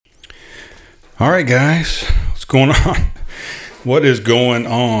All right, guys, what's going on? What is going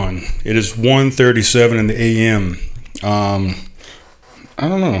on? It is 1:37 in the a.m. I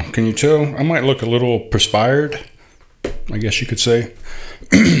don't know. Can you tell? I might look a little perspired, I guess you could say.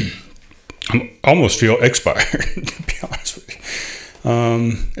 I almost feel expired, to be honest with you.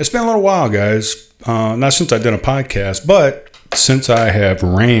 It's been a little while, guys. Not since I've done a podcast, but since I have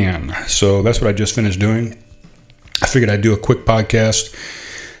ran. So that's what I just finished doing. I figured I'd do a quick podcast.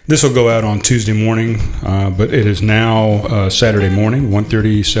 This will go out on Tuesday morning, but it is now Saturday morning,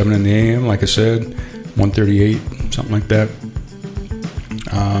 1:37 in the a.m., like I said, 1:38, something like that.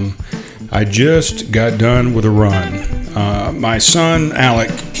 I just got done with a run. My son,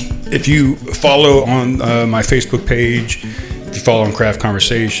 Alec, if you follow on my Facebook page, if you follow on Craft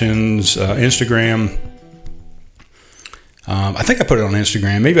Conversations, Instagram, I think I put it on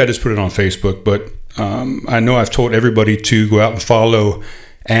Instagram. Maybe I just put it on Facebook, but I know I've told everybody to go out and follow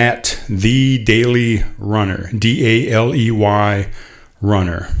at The Daily Runner, DALEY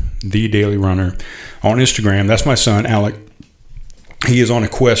Runner, The Daily Runner on Instagram. That's my son, Alec. He is on a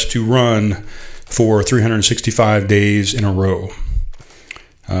quest to run for 365 days in a row.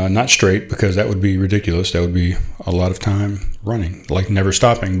 Not straight, because that would be ridiculous. That would be a lot of time running, like never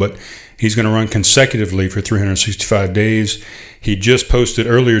stopping. But he's going to run consecutively for 365 days. He just posted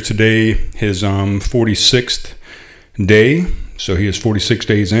earlier today his 46th day. So he is 46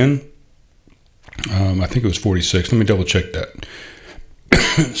 days in. I think it was 46. Let me double check that.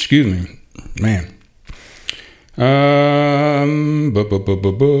 Excuse me, man.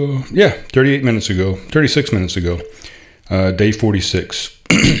 Yeah, 38 minutes ago, 36 minutes ago, day 46.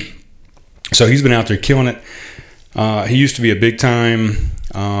 So he's been out there killing it. He used to be a big time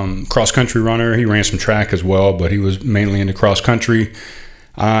cross country runner. He ran some track as well, but he was mainly into cross country.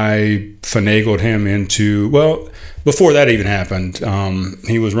 I finagled him into, well, before that even happened,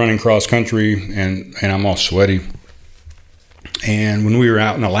 he was running cross country and I'm all sweaty. And when we were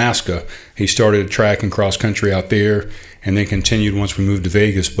out in Alaska, he started track and cross country out there and then continued once we moved to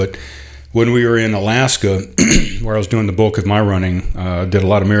Vegas. But when we were in Alaska, where I was doing the bulk of my running, did a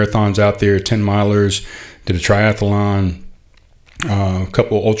lot of marathons out there, 10 milers, did a triathlon, a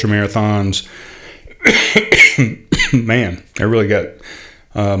couple ultra marathons. Man, I really got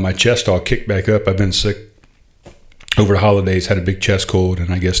my chest all kicked back up. I've been sick over the holidays, had a big chest cold,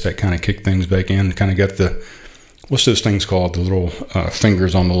 and I guess that kind of kicked things back in. Kind of got the, what's those things called? The little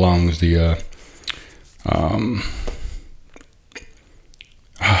fingers on the lungs. The oh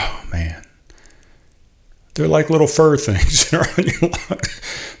man, they're like little fur things that are on your lung.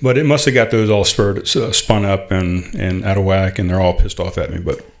 But it must have got those all spun up and out of whack, and they're all pissed off at me.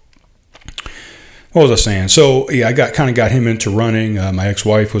 But what was I saying? So yeah, I got him into running. My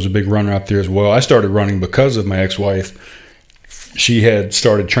ex-wife was a big runner out there as well. I started running because of my ex-wife. She had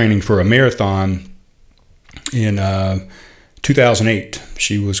started training for a marathon in 2008.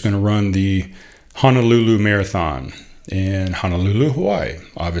 She was going to run the Honolulu Marathon in Honolulu, Hawaii,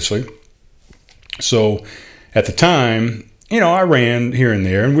 obviously. So at the time, I ran here and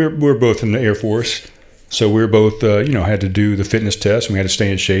there, and we're both in the Air Force. So we were both, had to do the fitness test, and we had to stay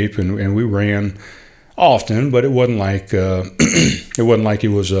in shape, and we ran often, but it wasn't like it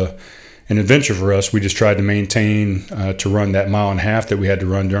was an adventure for us. We just tried to maintain to run that mile and a half that we had to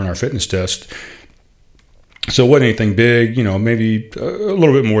run during our fitness test. So it wasn't anything big, maybe a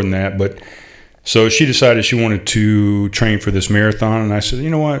little bit more than that. But so she decided she wanted to train for this marathon, and I said, you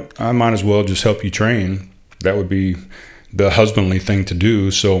know what, I might as well just help you train. That would be the husbandly thing to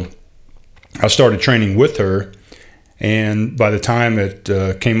do. So I started training with her, and by the time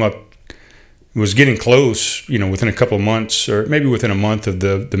it came up, it was getting close, within a couple of months, or maybe within a month of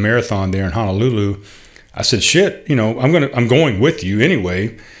the marathon there in Honolulu. I said, shit, I'm going with you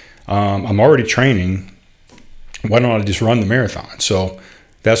anyway. I'm already training. Why don't I just run the marathon? So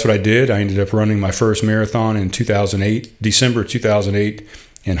that's what I did. I ended up running my first marathon in December 2008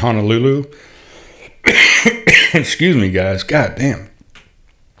 in Honolulu. Excuse me, guys. God damn.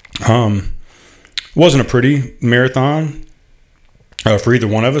 It wasn't a pretty marathon for either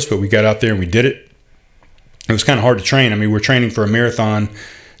one of us, but we got out there and we did it. It was kind of hard to train. I mean, we're training for a marathon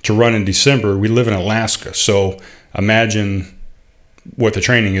to run in December. We live in Alaska, so imagine what the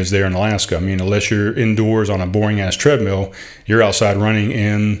training is there in Alaska. I mean, unless you're indoors on a boring-ass treadmill, you're outside running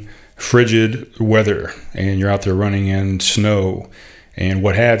in frigid weather, and you're out there running in snow and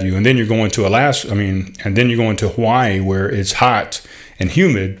what have you. And then you're going to and then you're going to Hawaii, where it's hot and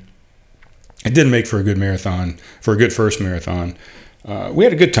humid. It didn't make for a good marathon, for a good first marathon. We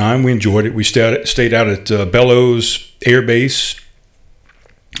had a good time. We enjoyed it. We stayed out at Bellows Air Base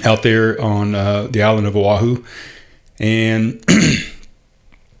out there on the island of Oahu. And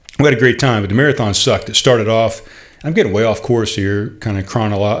we had a great time, but the marathon sucked. It started off, I'm getting way off course here, kind of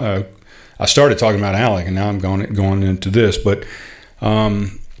I started talking about Alec, and now I'm going into this. But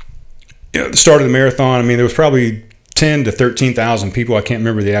the start of the marathon, I mean, there was probably 10 to 13,000 people. I can't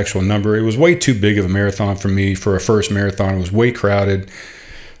remember the actual number. It was way too big of a marathon for me for a first marathon. It was way crowded.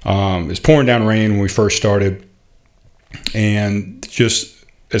 It was pouring down rain when we first started, and just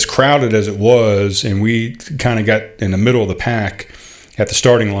as crowded as it was, and we kind of got in the middle of the pack at the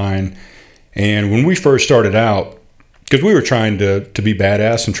starting line. And when we first started out, because we were trying to be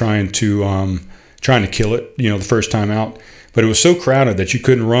badass and trying to kill it, the first time out, but it was so crowded that you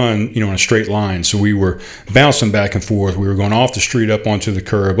couldn't run, in a straight line. So we were bouncing back and forth. We were going off the street, up onto the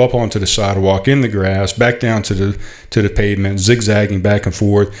curb, up onto the sidewalk, in the grass, back down to the pavement, zigzagging back and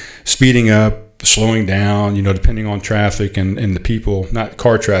forth, speeding up, slowing down, depending on traffic and the people, not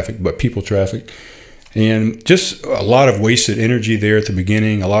car traffic, but people traffic. And just a lot of wasted energy there at the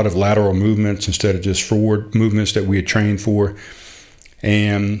beginning, a lot of lateral movements instead of just forward movements that we had trained for.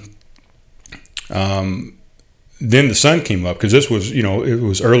 And then the sun came up, because this was, it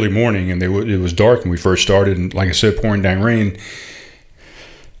was early morning, and it was dark when we first started. And like I said, pouring down rain.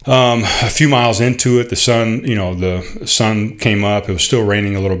 A few miles into it, the sun came up. It was still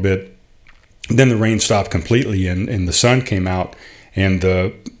raining a little bit. Then the rain stopped completely, and the sun came out, and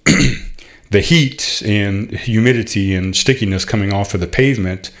the heat and humidity and stickiness coming off of the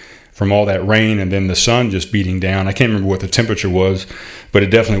pavement from all that rain, and then the sun just beating down. I can't remember what the temperature was, but it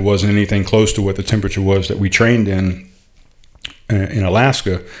definitely wasn't anything close to what the temperature was that we trained in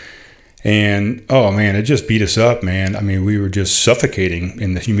Alaska. And oh man, it just beat us up, man. I mean, we were just suffocating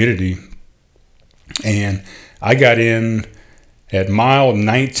in the humidity. And I got in at mile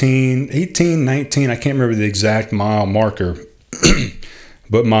 19, I can't remember the exact mile marker,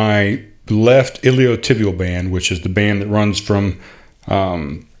 but my left iliotibial band, which is the band that runs from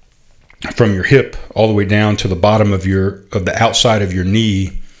your hip all the way down to the bottom of the outside of your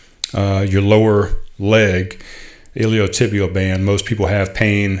knee, your lower leg, iliotibial band. Most people have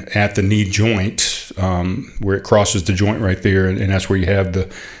pain at the knee joint, where it crosses the joint right there, and that's where you have the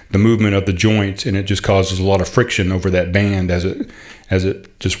movement of the joint, and it just causes a lot of friction over that band as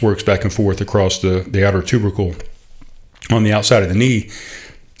it just works back and forth across the outer tubercle on the outside of the knee.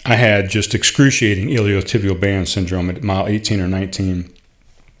 I had just excruciating iliotibial band syndrome at mile 18 or 19.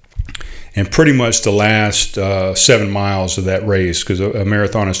 And pretty much the last 7 miles of that race, because a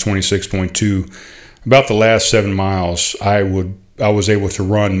marathon is 26.2, about the last 7 miles, I was able to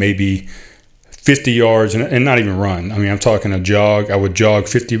run maybe 50 yards, and not even run. I mean, I'm talking a jog. I would jog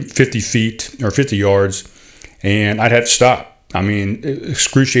 50 feet or 50 yards, and I'd have to stop. I mean,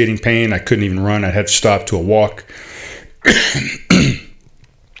 excruciating pain. I couldn't even run. I'd have to stop to a walk.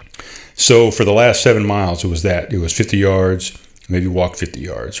 So for the last 7 miles, it was 50 yards, maybe walk 50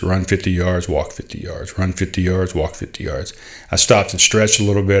 yards, run 50 yards, walk 50 yards, run 50 yards, walk 50 yards. I stopped and stretched a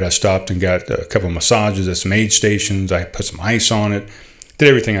little bit. I stopped and got a couple of massages at some aid stations. I put some ice on it, did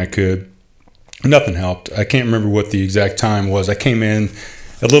everything I could. Nothing helped. I can't remember what the exact time was. I came in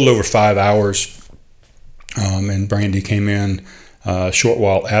a little over 5 hours, and Brandy came in a short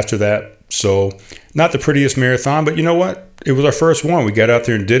while after that. So not the prettiest marathon, but you know what? It was our first one. We got out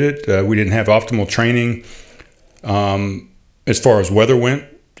there and did it. We didn't have optimal training as far as weather went.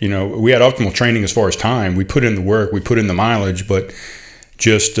 We had optimal training as far as time. We put in the work, we put in the mileage, but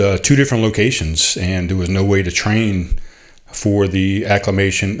just 2 different locations, and there was no way to train for the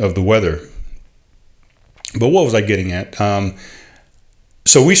acclimation of the weather. But what was I getting at?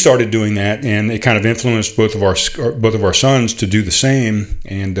 So we started doing that, and it kind of influenced both of our sons to do the same.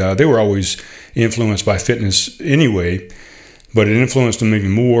 And they were always influenced by fitness anyway, but it influenced them even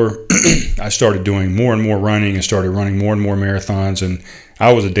more. I started doing more and more running, and started running more and more marathons, and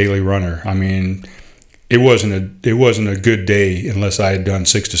I was a daily runner. I mean, it wasn't a good day unless I had done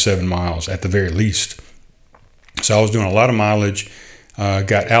 6 to 7 miles at the very least. So I was doing a lot of mileage.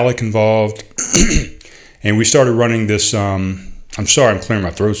 Got Alec involved, and we started running this. I'm sorry, I'm clearing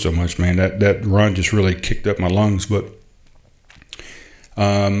my throat so much, man. That run just really kicked up my lungs. But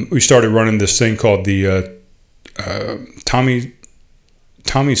we started running this thing called the Tommy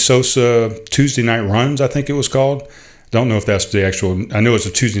Sosa Tuesday Night Runs, I think it was called. Don't know if that's the actual. I know it's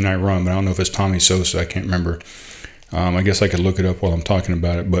a Tuesday night run, but I don't know if it's Tommy Sosa. I can't remember. I guess I could look it up while I'm talking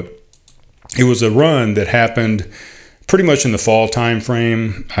about it. But it was a run that happened pretty much in the fall time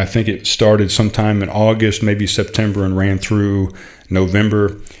frame. I think it started sometime in August, maybe September, and ran through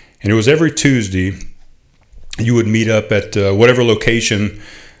November. And it was every Tuesday. You would meet up at whatever location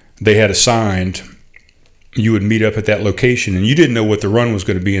they had assigned. You would meet up at that location, and you didn't know what the run was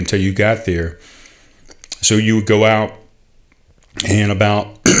going to be until you got there. So you would go out And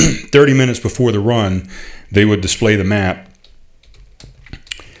about 30 minutes before the run, they would display the map.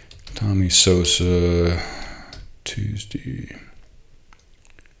 Tommy Sosa, Tuesday.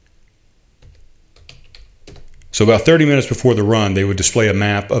 So about 30 minutes before the run, they would display a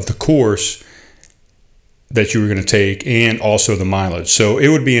map of the course that you were going to take and also the mileage. So it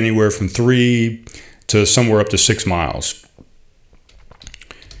would be anywhere from 3 to somewhere up to 6 miles.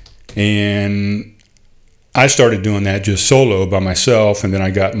 And I started doing that just solo by myself, and then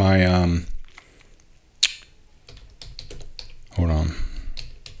I got my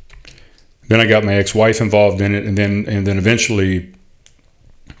Then I got my ex-wife involved in it, and then eventually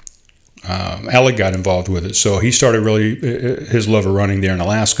Alec got involved with it. So he started really his love of running there in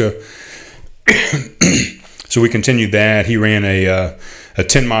Alaska. So we continued that. He ran a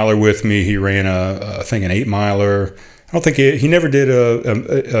 10-miler with me. He ran I think an 8-miler. I don't think he never did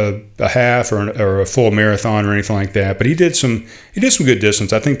a half or a full marathon or anything like that. But he did some good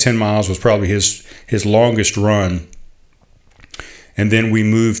distance. I think 10 miles was probably his longest run. And then we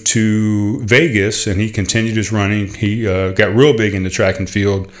moved to Vegas, and he continued his running. He got real big into track and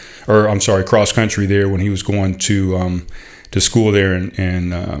field, cross country there when he was going to school there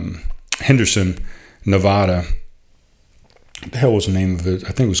in Henderson, Nevada. What the hell was the name of it? I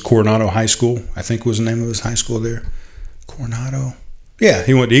think it was Coronado High School. I think was the name of his high school there. Coronado. Yeah,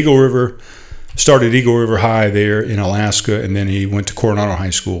 he went to Eagle River, started Eagle River High there in Alaska, and then he went to Coronado High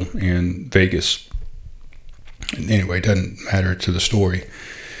School in Vegas. Anyway, it doesn't matter to the story.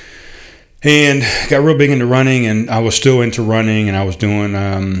 And got real big into running, and I was still into running, and I was doing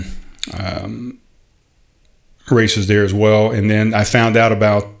races there as well. And then I found out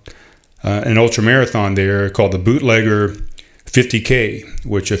about an ultra marathon there called the Bootlegger 50K,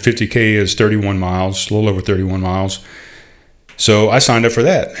 which a 50K is 31 miles, a little over 31 miles. So I signed up for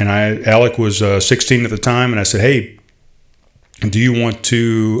that, and Alec was 16 at the time, and I said, hey, do you want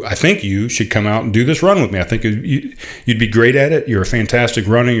to, I think you should come out and do this run with me. I think you'd be great at it. You're a fantastic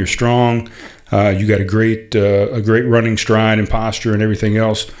runner. You're strong. You got a great running stride and posture and everything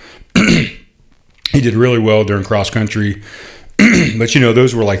else. He did really well during cross country. But,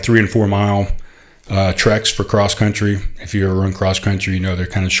 those were like 3 and 4 mile treks for cross country. If you ever run cross country, they're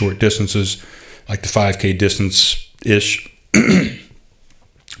kind of short distances, like the 5K distance-ish.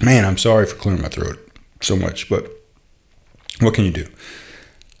 Man, I'm sorry for clearing my throat so much, but what can you do?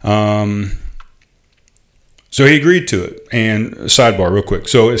 So he agreed to it. And sidebar real quick.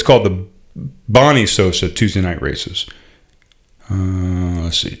 So it's called the Bonnie Sosa Tuesday Night Races.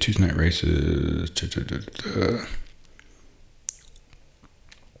 Let's see. Tuesday Night Races.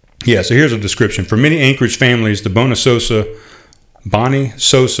 Yeah, so here's a description. For many Anchorage families, the Bonnie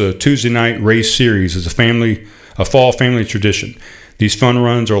Sosa Tuesday Night Race Series is a fall family tradition. These fun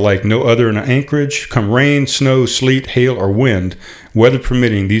runs are like no other in Anchorage. Come rain, snow, sleet, hail, or wind, weather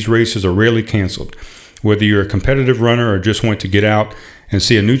permitting, these races are rarely canceled. Whether you're a competitive runner or just want to get out and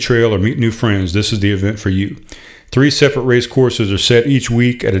see a new trail or meet new friends, this is the event for you. 3 separate race courses are set each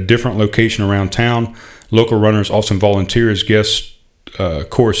week at a different location around town. Local runners often volunteer as guest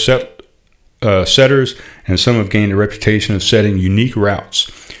course setters, and some have gained a reputation of setting unique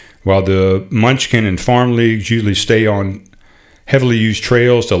routes. While the Munchkin and Farm Leagues usually stay on heavily used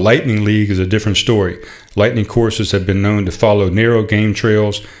trails, the Lightning League is a different story. Lightning courses have been known to follow narrow game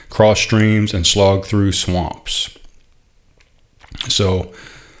trails, cross streams, and slog through swamps. So,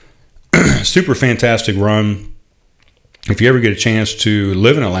 super fantastic run. If you ever get a chance to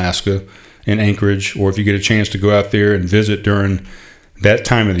live in Alaska, in Anchorage, or if you get a chance to go out there and visit during that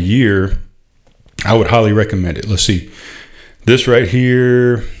time of the year, I would highly recommend it. Let's see. This right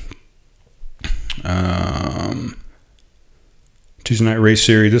here, Tuesday Night Race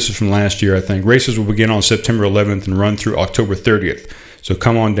Series. This is from last year, I think. Races will begin on September 11th and run through October 30th. So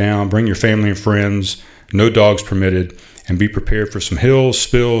come on down, bring your family and friends, no dogs permitted, and be prepared for some hills,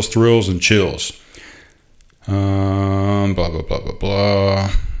 spills, thrills, and chills. Blah, blah, blah, blah,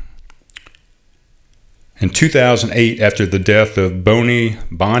 blah. In 2008, after the death of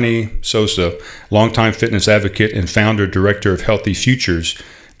Bonnie Sosa, longtime fitness advocate and founder-director of Healthy Futures,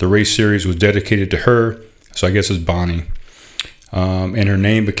 the race series was dedicated to her, so I guess it's Bonnie. And her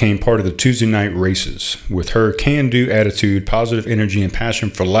name became part of the Tuesday Night Races. With her can-do attitude, positive energy, and passion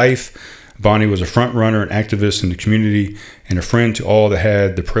for life, Bonnie was a front runner and activist in the community and a friend to all that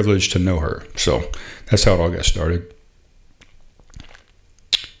had the privilege to know her. So that's how it all got started.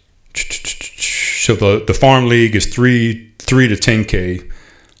 So the Farm League is 3 to 10K.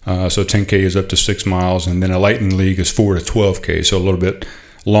 So 10K is up to 6 miles. And then a Lightning League is 4 to 12K. So a little bit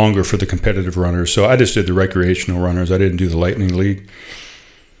longer for the competitive runners. So I just did the recreational runners. I didn't do the Lightning League.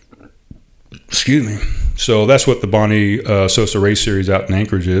 Excuse me. So that's what the Bonnie Sosa Race Series out in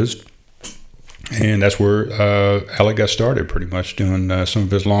Anchorage is. And that's where Alec got started, pretty much, doing some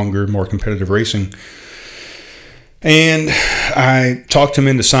of his longer, more competitive racing. And I talked him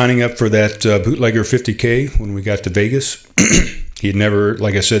into signing up for that Bootlegger 50K when we got to Vegas. He had never,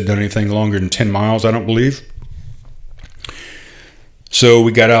 like I said, done anything longer than 10 miles, I don't believe. So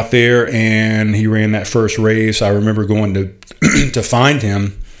we got out there, and he ran that first race. I remember going to to find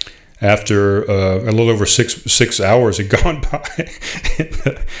him after a little over six hours had gone by.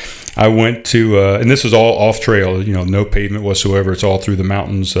 I went to, and this is all off trail, no pavement whatsoever. It's all through the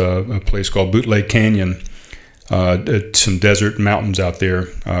mountains, a place called Bootleg Canyon. Some desert mountains out there,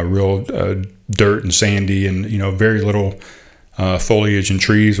 real dirt and sandy, and very little foliage and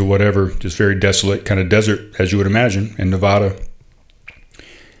trees or whatever, just very desolate kind of desert, as you would imagine, in Nevada.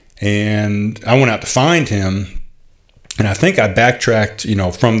 And I went out to find him, and I think I backtracked,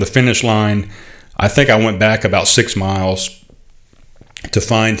 from the finish line. I think I went back about 6 miles to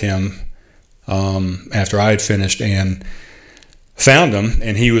find him after I had finished, and found him.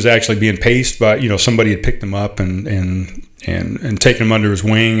 And he was actually being paced by, somebody had picked him up and taken him under his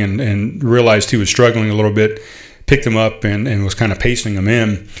wing, and realized he was struggling a little bit, picked him up and was kind of pacing him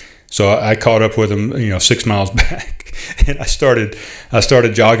in. So I caught up with him, 6 miles back, and I started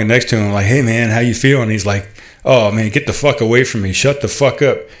jogging next to him, like, "Hey man, how you feeling?" He's like, "Oh man, get the fuck away from me! Shut the fuck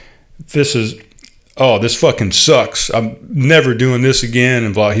up! This fucking sucks! I'm never doing this again!"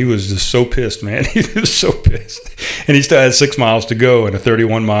 And blah. He was just so pissed, man. He was so pissed, and he still had 6 miles to go in a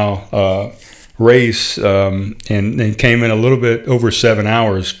 31-mile race, and came in a little bit over 7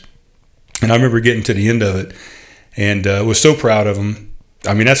 hours. And I remember getting to the end of it, and was so proud of him.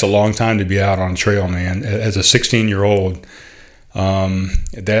 I mean, that's a long time to be out on trail, man. As a 16-year-old,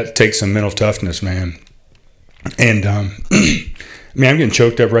 that takes some mental toughness, man. And man, I'm getting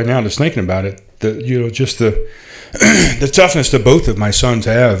choked up right now just thinking about it. Just the toughness that both of my sons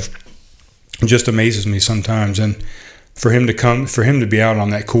have just amazes me sometimes. And for him to be out on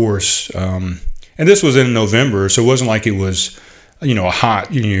that course, and this was in November, so it wasn't like it was, a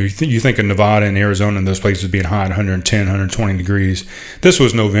hot, you think of Nevada and Arizona and those places being hot, 110, 120 degrees. This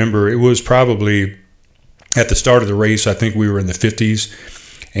was November. It was probably at the start of the race, I think we were in the 50s,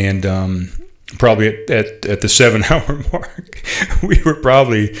 and probably at the 7-hour mark, we were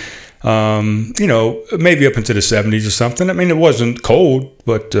probably, maybe up into the 70s or something. I mean, it wasn't cold,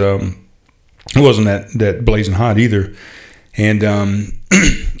 but it wasn't that blazing hot either. And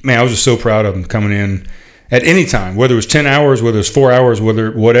man, I was just so proud of him coming in at any time, whether it was 10 hours, whether it was 4 hours,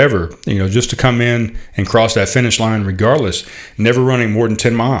 whatever, just to come in and cross that finish line regardless, never running more than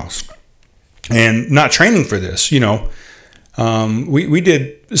 10 miles and not training for this. We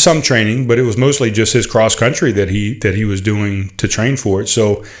did some training, but it was mostly just his cross country that he was doing to train for it.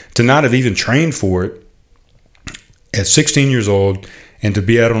 So to not have even trained for it at 16 years old, and to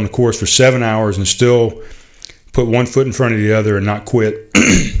be out on the course for 7 hours and still put one foot in front of the other and not quit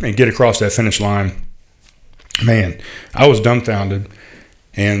and get across that finish line, man, I was dumbfounded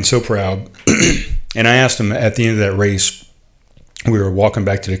and so proud. And I asked him at the end of that race, we were walking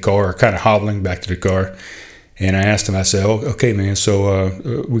back to the car, kind of hobbling back to the car, and I asked him, I said, "Oh, okay, man, so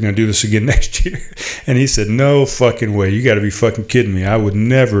we're going to do this again next year?" And he said, "No fucking way. You got to be fucking kidding me. I would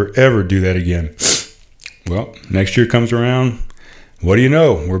never, ever do that again." Well, next year comes around. What do you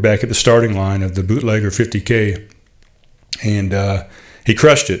know? We're back at the starting line of the Bootlegger 50K. And he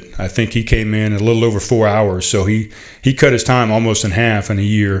crushed it. I think he came in a little over 4 hours. So he cut his time almost in half in a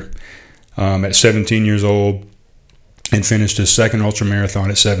year at 17 years old, and finished his second ultra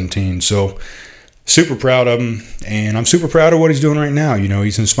marathon at 17. So super proud of him. And I'm super proud of what he's doing right now.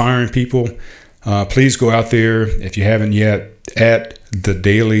 He's inspiring people. Please go out there, if you haven't yet, at The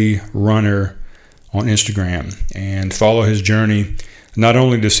Daily Runner on Instagram, and follow his journey. Not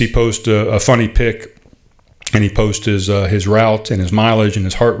only does he post a funny pic, and he posts his route and his mileage and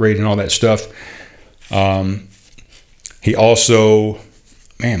his heart rate and all that stuff. He also,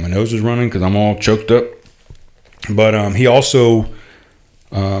 man, my nose is running because I'm all choked up. But he also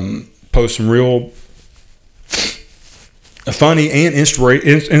posts some real funny and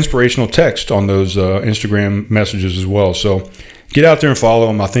inspirational text on those Instagram messages as well. So get out there and follow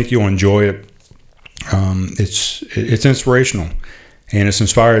him. I think you'll enjoy it. It's inspirational, and it's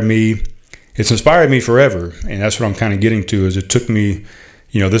inspired me. It's inspired me forever, and that's what I'm kind of getting to. Is it took me,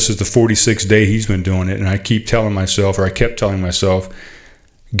 this is the 46th day he's been doing it, and I kept telling myself,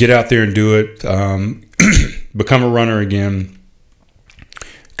 get out there and do it. Become a runner again,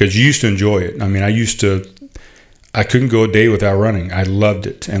 because you used to enjoy it. I mean, I couldn't go a day without running. I loved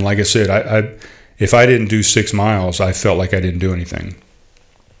it, and like I said, if I didn't do 6 miles, I felt like I didn't do anything.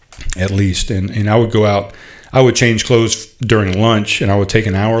 at least. And I would go out. I would change clothes during lunch, and I would take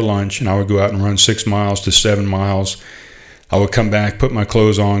an hour lunch, and I would go out and run 6 miles to 7 miles. I would come back, put my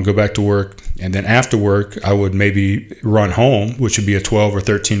clothes on, go back to work, and then after work, I would maybe run home, which would be a 12 or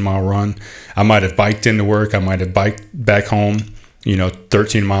 13 mile run. I might have biked into work. I might have biked back home,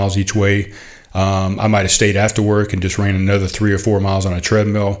 13 miles each way. I might have stayed after work and just ran another 3 or 4 miles on a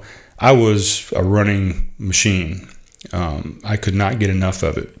treadmill. I was a running machine. I could not get enough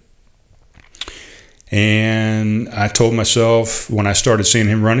of it. And I told myself when I started seeing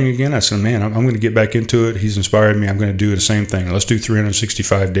him running again, I said, man, I'm going to get back into it. He's inspired me. I'm going to do the same thing. Let's do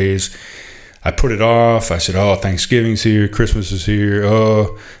 365 days. I put it off. I said, oh, Thanksgiving's here. Christmas is here.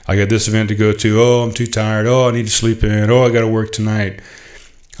 Oh, I got this event to go to. Oh, I'm too tired. Oh, I need to sleep in. Oh, I got to work tonight.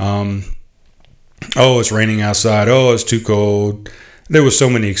 Oh, it's raining outside. Oh, it's too cold. There were so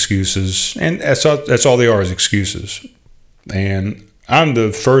many excuses. And that's all they are, is excuses. And I'm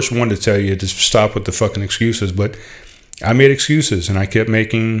the first one to tell you to stop with the fucking excuses, but I made excuses, and I kept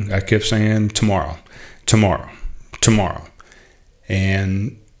saying tomorrow.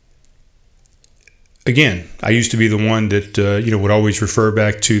 And again, I used to be the one that, would always refer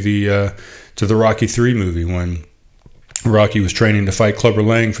back to the Rocky III movie when Rocky was training to fight Clubber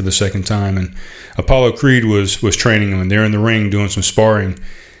Lang for the second time, and Apollo Creed was training him, and they're in the ring doing some sparring,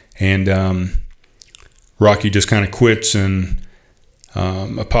 and Rocky just kind of quits, and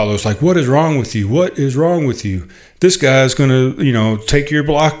Apollo's like, what is wrong with you? What is wrong with you? This guy's going to, take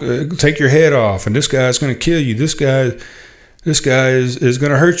your head off, and this guy's going to kill you. This guy is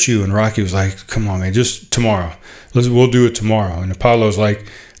going to hurt you. And Rocky was like, come on, man, just tomorrow. We'll do it tomorrow. And Apollo's like,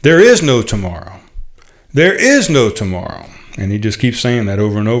 there is no tomorrow. There is no tomorrow. And he just keeps saying that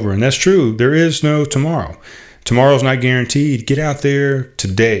over and over. And that's true. There is no tomorrow. Tomorrow's not guaranteed. Get out there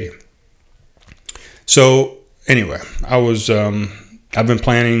today. So anyway, I've been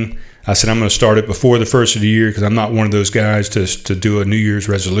planning. I said I'm going to start it before the first of the year because I'm not one of those guys to do a New Year's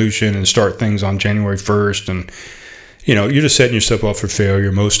resolution and start things on January 1st. And, you're just setting yourself up for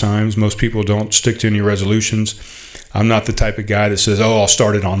failure most times. Most people don't stick to any resolutions. I'm not the type of guy that says, oh, I'll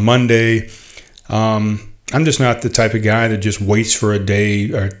start it on Monday. I'm just not the type of guy that just waits for a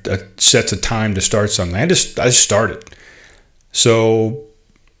day or sets a time to start something. I just started. So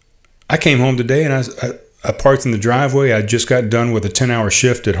I came home today and I parked in the driveway. I just got done with a 10-hour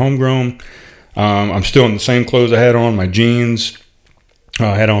shift at Homegrown. I'm still in the same clothes I had on, my jeans.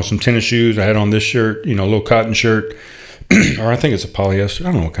 I had on some tennis shoes. I had on this shirt, a little cotton shirt. Or I think it's a polyester.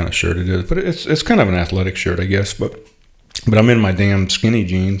 I don't know what kind of shirt it is, but it's kind of an athletic shirt, I guess. But I'm in my damn skinny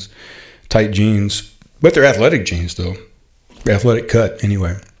jeans, tight jeans. But they're athletic jeans, though. Athletic cut,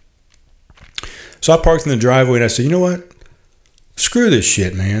 anyway. So I parked in the driveway, and I said, you know what? Screw this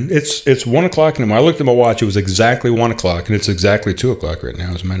shit, man. It's 1 o'clock in the morning. I looked at my watch. It was exactly 1 o'clock, and it's exactly 2 o'clock right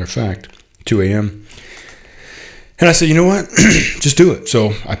now, as a matter of fact, 2 a.m. And I said, you know what? Just do it.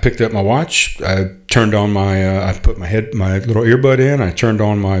 So I picked up my watch. I turned on I put my little earbud in. I turned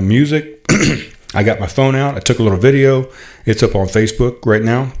on my music. I got my phone out. I took a little video. It's up on Facebook right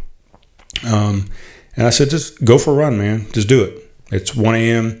now. And I said, just go for a run, man. Just do it. It's 1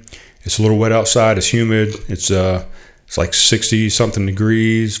 a.m. It's a little wet outside. It's humid. It's like 60 something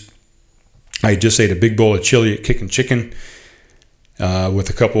degrees. I just ate a big bowl of chili at Kickin' Chicken with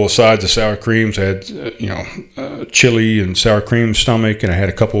a couple of sides of sour creams. I had, chili and sour cream stomach, and I had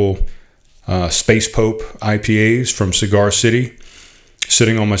a couple Space Pope IPAs from Cigar City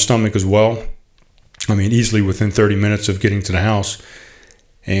sitting on my stomach as well. I mean, easily within 30 minutes of getting to the house.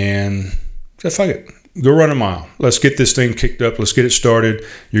 And I said, fuck it. Go run a mile. Let's get this thing kicked up. Let's get it started.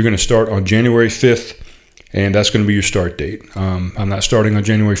 You're going to start on January 5th. And that's going to be your start date. I'm not starting on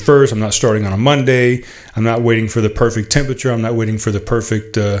January 1st. I'm not starting on a Monday. I'm not waiting for the perfect temperature. I'm not waiting for the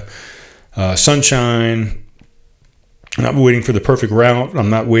perfect sunshine. I'm not waiting for the perfect route. I'm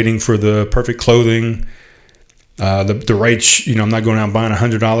not waiting for the perfect clothing. The right, I'm not going out and buying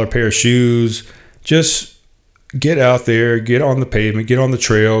 $100 pair of shoes. Just get out there, get on the pavement, get on the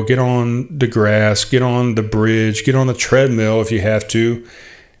trail, get on the grass, get on the bridge, get on the treadmill if you have to,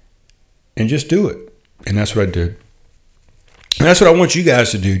 and just do it. And that's what I did. And that's what I want you guys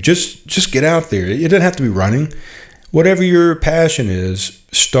to do. Just get out there. It doesn't have to be running. Whatever your passion is,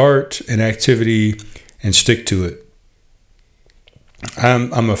 start an activity and stick to it. I'm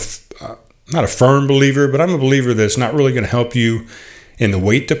not a firm believer, but I'm a believer that's not really going to help you in the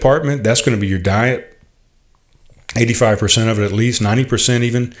weight department. That's going to be your diet. 85% of it at least, 90%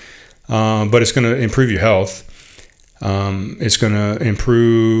 even. But it's going to improve your health. It's going to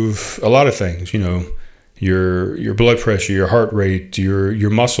improve a lot of things, your blood pressure, your heart rate, your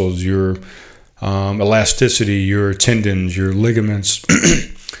muscles, your elasticity, your tendons, your ligaments,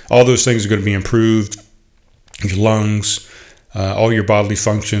 all those things are going to be improved. Your lungs, all your bodily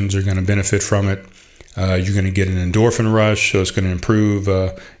functions are going to benefit from it. You're going to get an endorphin rush, so it's going to improve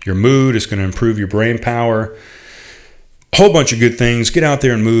your mood. It's going to improve your brain power. A whole bunch of good things. Get out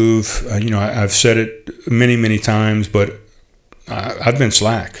there and move. I've said it many, many times, but I've been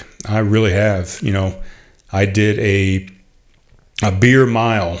slack. I really have. I did a beer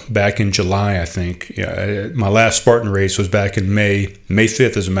mile back in July, I think. My last Spartan race was back in May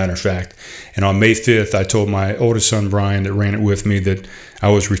 5th, as a matter of fact. And on May 5th, I told my oldest son, Brian, that ran it with me, that I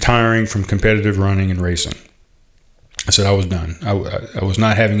was retiring from competitive running and racing. I said I was done. I was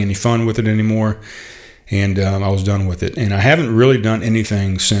not having any fun with it anymore, and I was done with it. And I haven't really done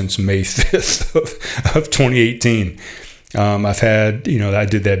anything since May 5th of 2018. I've had, I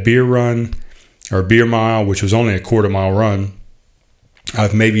did that beer run, or beer mile, which was only a quarter-mile run.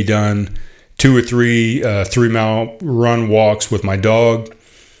 I've maybe done 2 or 3 3-mile run walks with my dog.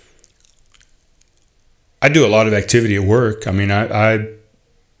 I do a lot of activity at work. I mean, I'm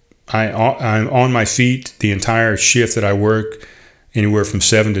on my feet the entire shift that I work, anywhere from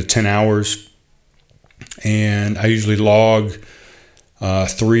 7 to 10 hours. And I usually log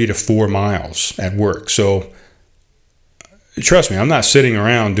 3 to 4 miles at work. So trust me, I'm not sitting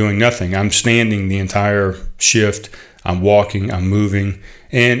around doing nothing. I'm standing the entire shift. I'm walking, I'm moving.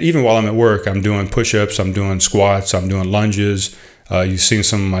 And even while I'm at work, I'm doing push-ups, I'm doing squats, I'm doing lunges. You've seen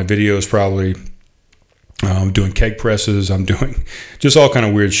some of my videos probably. I'm doing keg presses. I'm doing just all kind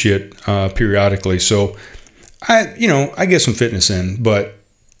of weird shit periodically. So I get some fitness in, but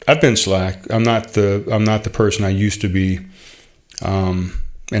I've been slack. I'm not the person I used to be, and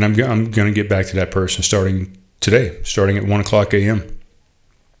I'm going to get back to that person starting today, starting at 1:00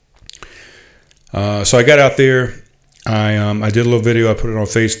 a.m. So I got out there. I did a little video. I put it on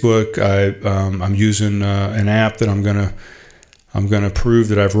Facebook. I'm using an app that I'm gonna prove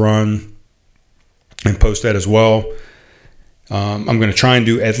that I've run, and post that as well. I'm going to try and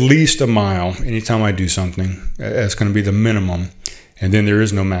do at least a mile anytime I do something. That's going to be the minimum, and then there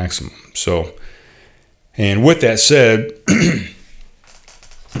is no maximum. So, and with that said,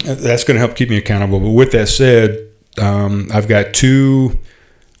 that's going to help keep me accountable. But with that said, I've got 2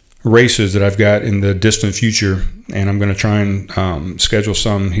 races that I've got in the distant future, and I'm going to try and schedule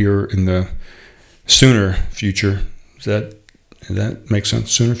some here in the sooner future. Does that make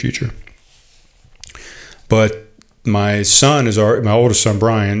sense? Sooner future. But my oldest son,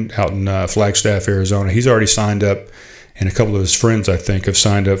 Brian, out in Flagstaff, Arizona, he's already signed up, and a couple of his friends, I think, have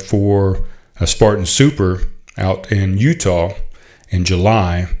signed up for a Spartan Super out in Utah in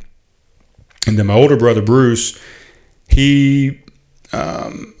July. And then my older brother, Bruce,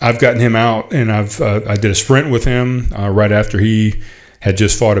 I've gotten him out, and I did a sprint with him right after he had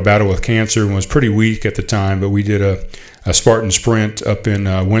just fought a battle with cancer and was pretty weak at the time. But we did a Spartan sprint up in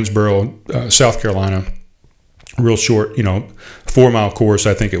Winsboro, South Carolina. Real short, 4-mile course,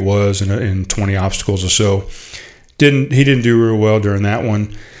 I think it was, in 20 obstacles or so. He didn't do real well during that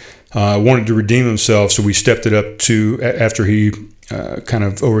one. Wanted to redeem himself, so we stepped it up to after he kind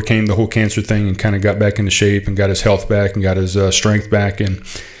of overcame the whole cancer thing and kind of got back into shape and got his health back and got his strength back and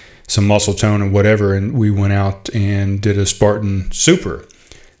some muscle tone and whatever. And we went out and did a Spartan Super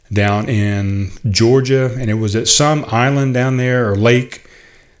down in Georgia, and it was at some island down there, or lake,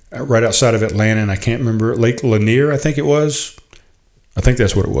 right outside of Atlanta, and I can't remember, Lake Lanier, I think it was. I think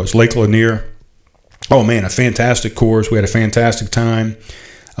that's what it was, Lake Lanier. Oh man, a fantastic course. We had a fantastic time.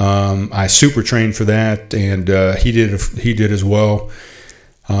 I super trained for that, and he did as well.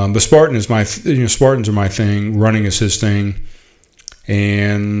 But Spartans are my thing. Running is his thing,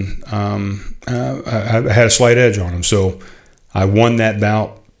 and I had a slight edge on him, so I won that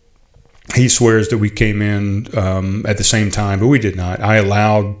bout. He swears that we came in at the same time, but we did not. I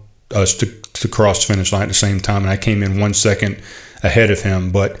allowed us to cross the finish line at the same time, and I came in 1 second ahead of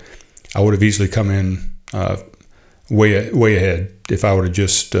him, but I would have easily come in way ahead if I would have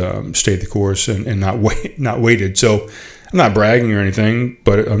just stayed the course and not waited. So I'm not bragging or anything,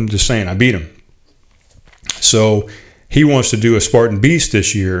 but I'm just saying I beat him. So he wants to do a Spartan Beast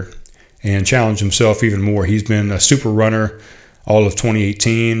this year and challenge himself even more. He's been a super runner all of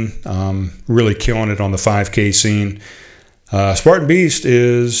 2018, really killing it on the 5K scene. Spartan Beast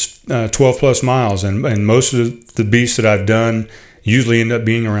is 12 plus miles, and most of the beasts that I've done usually end up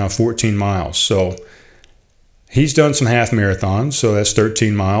being around 14 miles. So he's done some half marathons, so that's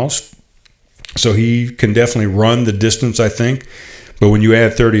 13 miles. So he can definitely run the distance, I think. But when you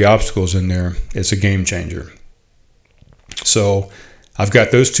add 30 obstacles in there, it's a game changer. So I've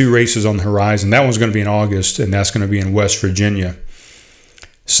got those 2 races on the horizon. That one's going to be in August, and that's going to be in West Virginia.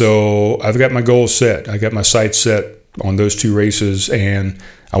 So I've got my goals set. I got my sights set on those 2 races, and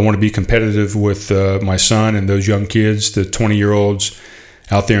I want to be competitive with my son and those young kids, the 20-year-olds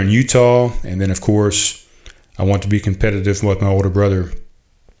out there in Utah. And then, of course, I want to be competitive with my older brother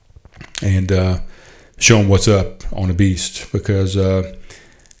and show him what's up on a beast, because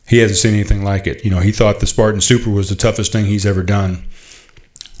he hasn't seen anything like it. He thought the Spartan Super was the toughest thing he's ever done.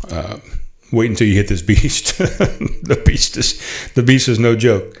 Wait until you hit this beast. The beast is no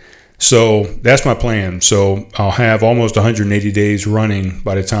joke. So that's my plan. So I'll have almost 180 days running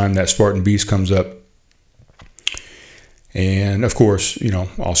by the time that Spartan Beast comes up. And of course,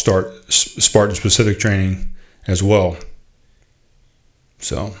 I'll start Spartan specific training as well.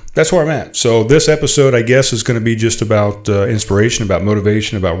 So that's where I'm at. So this episode, I guess, is going to be just about inspiration, about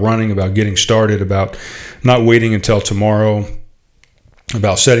motivation, about running, about getting started, about not waiting until tomorrow,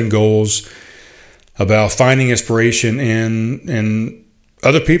 about setting goals, about finding inspiration in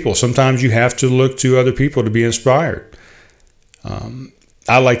other people. Sometimes you have to look to other people to be inspired.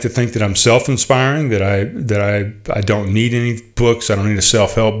 I like to think that I'm self-inspiring, that I don't need any books. I don't need a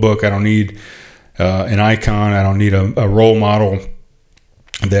self-help book. I don't need an icon. I don't need a role model.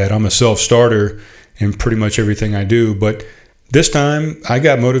 That I'm a self-starter in pretty much everything I do. But this time I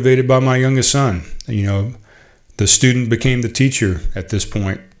got motivated by my youngest son. The student became the teacher at this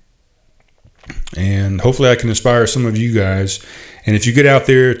point. And hopefully I can inspire some of you guys. And if you get out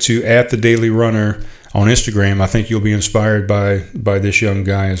there to @TheDailyRunner on Instagram, I think you'll be inspired by this young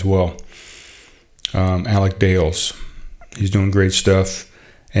guy as well. Alec Dales. He's doing great stuff.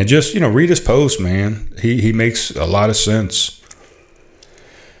 And just, read his post, man. He makes a lot of sense.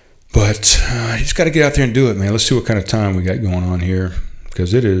 But you just got to get out there and do it, man. Let's see what kind of time we got going on here,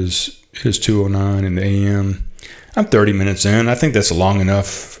 because it is 2:09 in the a.m. I'm 30 minutes in. I think that's a long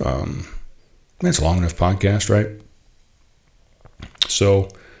enough. That's a long enough podcast, right? So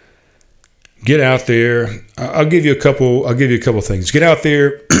get out there. I'll give you a couple things. Get out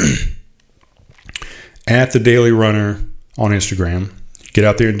there @TheDailyRunner on Instagram. Get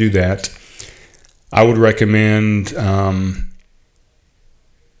out there and do that. I would recommend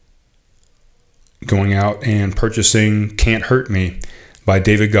going out and purchasing Can't Hurt Me by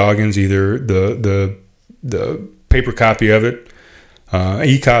David Goggins, either the paper copy of it,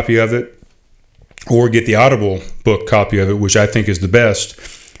 e-copy of it, or get the Audible book copy of it, which I think is the best,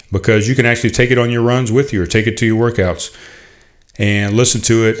 because you can actually take it on your runs with you or take it to your workouts and listen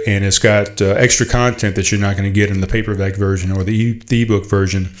to it. And it's got extra content that you're not going to get in the paperback version or the ebook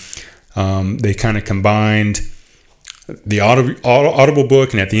version. They kind of combined the Audible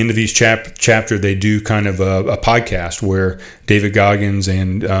book, and at the end of each chapter, they do kind of a podcast where David Goggins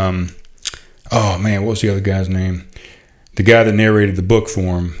and, what was the other guy's name? The guy that narrated the book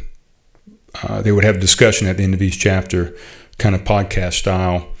for him. They would have a discussion at the end of each chapter, kind of podcast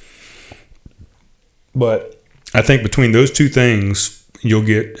style. But I think between those two things, you'll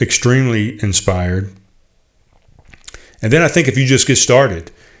get extremely inspired. And then I think if you just get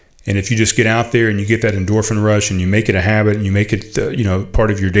started, and if you just get out there and you get that endorphin rush and you make it a habit and you make it, part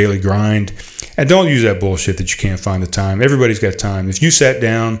of your daily grind, and don't use that bullshit that you can't find the time. Everybody's got time. If you sat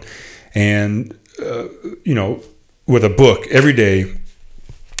down and, with a book every day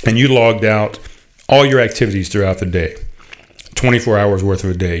and you logged out all your activities throughout the day, 24 hours worth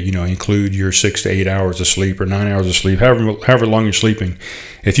of a day, include your 6 to 8 hours of sleep or 9 hours of sleep, however long you're sleeping.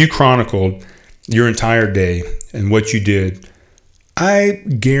 If you chronicled your entire day and what you did, I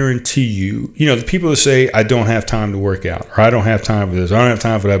guarantee you, the people that say, I don't have time to work out, or I don't have time for this, I don't have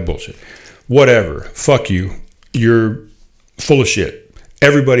time for that bullshit. Whatever. Fuck you. You're full of shit.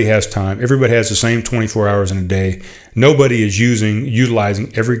 Everybody has time. Everybody has the same 24 hours in a day. Nobody is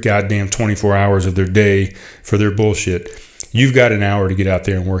utilizing every goddamn 24 hours of their day for their bullshit. You've got an hour to get out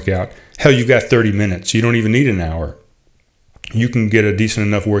there and work out. Hell, you've got 30 minutes. You don't even need an hour. You can get a decent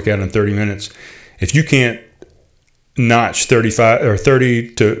enough workout in 30 minutes. If you can't notch 30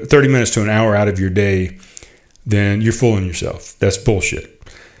 minutes to an hour out of your day, then you're fooling yourself. That's bullshit.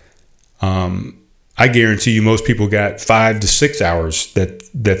 I guarantee you most people got 5 to 6 hours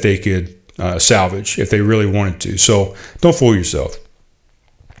that they could salvage if they really wanted to. So don't fool yourself.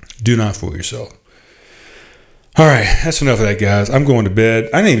 Do not fool yourself. All right, that's enough of that, guys. I'm going to bed.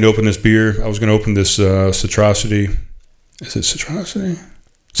 I didn't even open this beer. I was going to open this Citrosity. Is it Citrosity?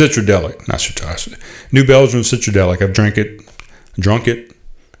 Citradelic, not Citrosity. New Belgium Citradelic. I've drunk it.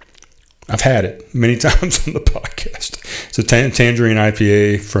 I've had it many times on the podcast. It's a tangerine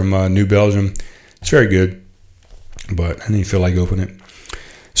IPA from New Belgium. It's very good, but I didn't feel like opening it.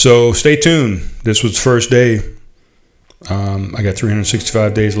 So stay tuned. This was the first day. I got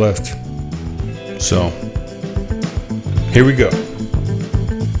 365 days left. So here we go.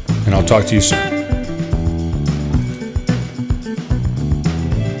 And I'll talk to you soon.